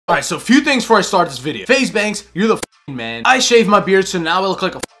Alright, so a few things before I start this video. FaZe Banks, you're the f***ing man. I shaved my beard, so now I look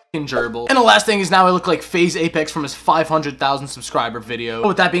like a f***ing gerbil. And the last thing is now I look like FaZe Apex from his 500,000 subscriber video. But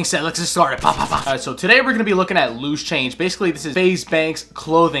with that being said, let's just start it. Alright, so today we're gonna be looking at L00SECHANGE. Basically, this is FaZe Banks'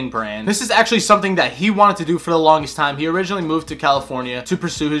 clothing brand. This is actually something that he wanted to do for the longest time. He originally moved to California to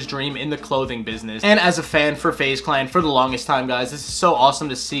pursue his dream in the clothing business. And as a fan for FaZe Clan for the longest time, guys, this is so awesome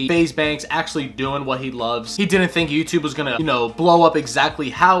to see FaZe Banks actually doing what he loves. He didn't think YouTube was gonna, blow up exactly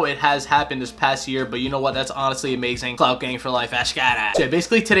how it has happened this past year, but you know what? That's honestly amazing. Clout gang for life, Ashkara. So yeah,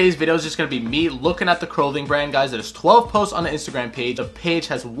 basically today's video is just gonna be me looking at the clothing brand, guys. There's 12 posts on the Instagram page. The page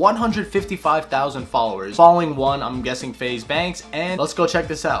has 155,000 followers. Following one, I'm guessing FaZe Banks, and let's go check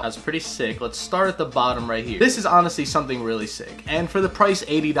this out. That's pretty sick. Let's start at the bottom right here. This is honestly something really sick, and for the price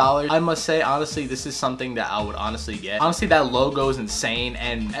 $80, I must say, honestly, this is something that I would honestly get. Honestly, that logo is insane,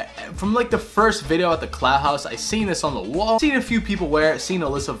 and from like the first video at the Clout House, I seen this on the wall, seen a few people wear it, seen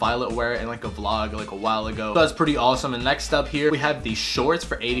Alyssa Violet wear it in like a vlog like a while ago. So that's pretty awesome. And next up here, we have these shorts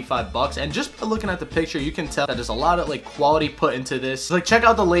for 85 bucks, and just by looking at the picture, you can tell that there's a lot of like quality put into this. So, like, check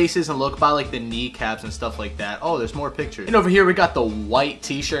out the laces and look by like the kneecaps and stuff like that. Oh, there's more pictures. And over here, we got the white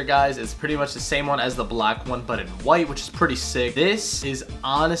t-shirt, guys. It's pretty much the same one as the black one, but in white, which is pretty sick. This is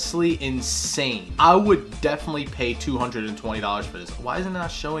honestly insane. I would definitely pay $220 for this. Why isn't it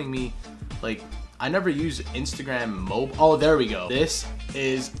not showing me, like, I never use Instagram mobile. Oh, there we go. This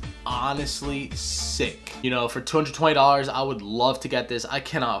is honestly sick. For $220, I would love to get this. I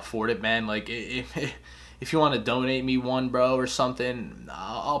cannot afford it, man. Like, if you want to donate me one, bro, or something,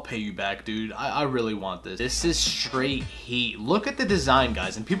 I'll pay you back, dude. I really want this. This is straight heat. Look at the design,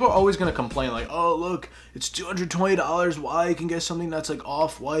 guys. And people are always going to complain like, oh, look, it's $220. Why? You can get something that's like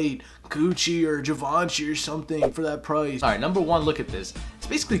off-white, Gucci or Givenchy or something for that price. All right, number one, look at this. It's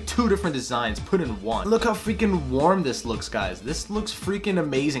basically two different designs put in one. Look how freaking warm this looks, guys. This looks freaking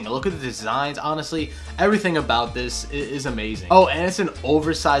amazing. Look at the designs. Honestly, everything about this is amazing. Oh, and it's an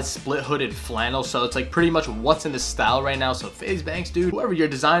oversized split hooded flannel, so it's like pretty much what's in the style right now. So FaZe Banks, dude, whoever your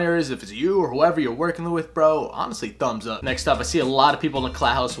designer is, if it's you or whoever you're working with, bro, honestly, thumbs up. Next up, I see a lot of people in the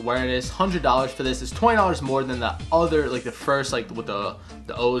Clout House wearing this. $100 for this. It's $20 more than the other, like the first, like with the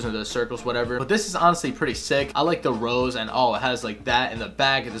O's and the circles, whatever. But this is honestly pretty sick. I like the rose, and oh, it has like that in the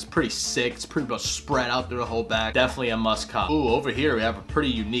back. It is pretty sick. It's pretty much spread out through the whole back. Definitely a must cop. Ooh, over here we have a pretty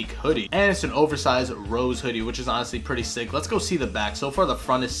unique hoodie, and it's an oversized rose hoodie, which is honestly pretty sick. Let's go see the back. So far the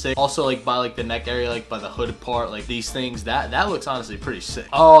front is sick. Also, like by like the neck area, like by the hooded part, like these things, that looks honestly pretty sick.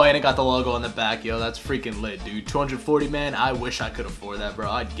 Oh, and it got the logo on the back. Yo, that's freaking lit, dude. 240, man. I wish I could afford that, bro.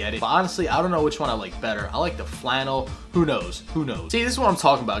 I'd get it. But honestly, I don't know which one I like better. I like the flannel. Who knows? Who knows? See, this is what I'm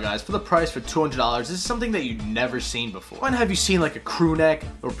talking about, guys. For the price for $200, this is something that you've never seen before. When have you seen like a crew neck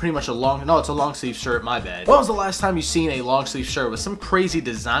or pretty much a long, no, it's a long sleeve shirt, my bad. When was the last time you seen a long sleeve shirt with some crazy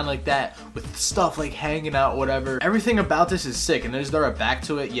design like that, with stuff like hanging out, whatever? Everything about this is sick. And is there a back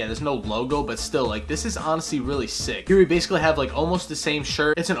to it? Yeah, there's no logo, but still, like, this is honestly really sick. Here we basically have like almost the same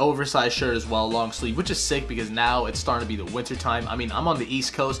shirt. It's an oversized shirt as well, long sleeve, which is sick because now it's starting to be the winter time. I mean, I'm on the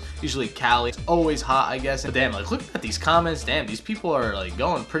East Coast, usually Cali. It's always hot, I guess. But damn, like, look at these comments. Damn, these people are like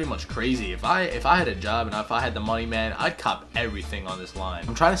going pretty much crazy. If I had a job and if I had the money, man, I'd cop everything on this line.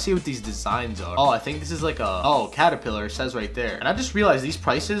 I'm trying to see what these designs are. Oh, I think this is like a, oh, Caterpillar, it says right there. And I just realized these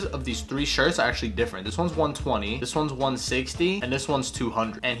prices of these three shirts are actually different. This one's 120, this one's 160, and this one's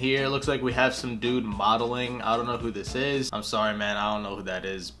 200. And here it looks like we have some dude modeling. I don't know who this is. I'm sorry, man, I don't know who that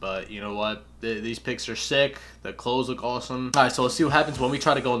is, but you know what? These pics are sick. The clothes look awesome. All right, so let's see what happens when we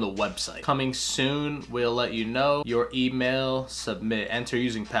try to go on the website. Coming soon, we'll let you know. Your email, submit, enter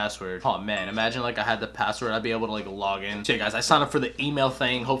using password. Oh man, imagine like I had the password, I'd be able to like log in. So yeah, guys, I signed up for the email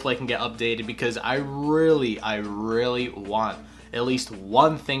thing. Hopefully I can get updated because I really want at least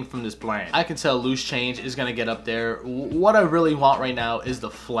one thing from this brand. I can tell L00SECHANGE is gonna get up there. What I really want right now is the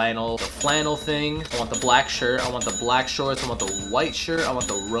flannel thing. I want the black shirt, I want the black shorts, I want the white shirt, I want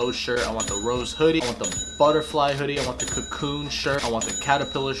the rose shirt, I want the rose hoodie, I want the butterfly hoodie, I want the cocoon shirt, I want the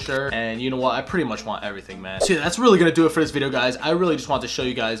caterpillar shirt, and you know what? I pretty much want everything, man. So yeah, that's really gonna do it for this video, guys. I really just want to show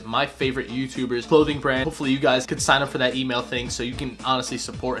you guys my favorite YouTubers clothing brand. Hopefully you guys could sign up for that email thing so you can honestly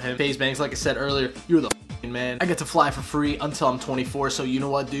support him. FaZe Banks, like I said earlier, you're the man. I get to fly for free until I'm 24, so you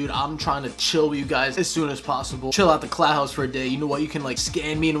know what, dude? I'm trying to chill with you guys as soon as possible. Chill out the Clout House for a day. You know what? You can like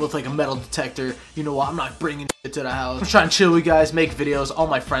scan me in with like a metal detector. You know what? I'm not bringing shit to the house. I'm trying to chill with you guys, make videos. All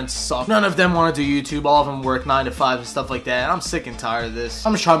my friends suck. None of them want to do YouTube. All of them work 9 to 5 and stuff like that. And I'm sick and tired of this.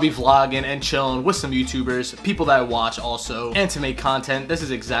 I'm just trying to be vlogging and chilling with some YouTubers, people that I watch also, and to make content. This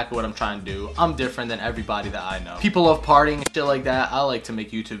is exactly what I'm trying to do. I'm different than everybody that I know. People love partying and shit like that. I like to make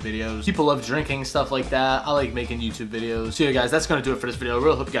YouTube videos. People love drinking, stuff like that. that. I like making YouTube videos. So yeah, guys, that's gonna do it for this video. I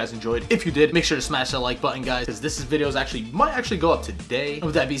really hope you guys enjoyed. If you did, make sure to smash that like button, guys, because this video might actually go up today. And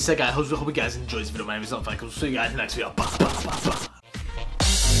with that being said, guys, I hope you guys enjoyed this video. My name is L00SECHANGE. We'll see you guys in the next video. Bye, bye, bye, bye.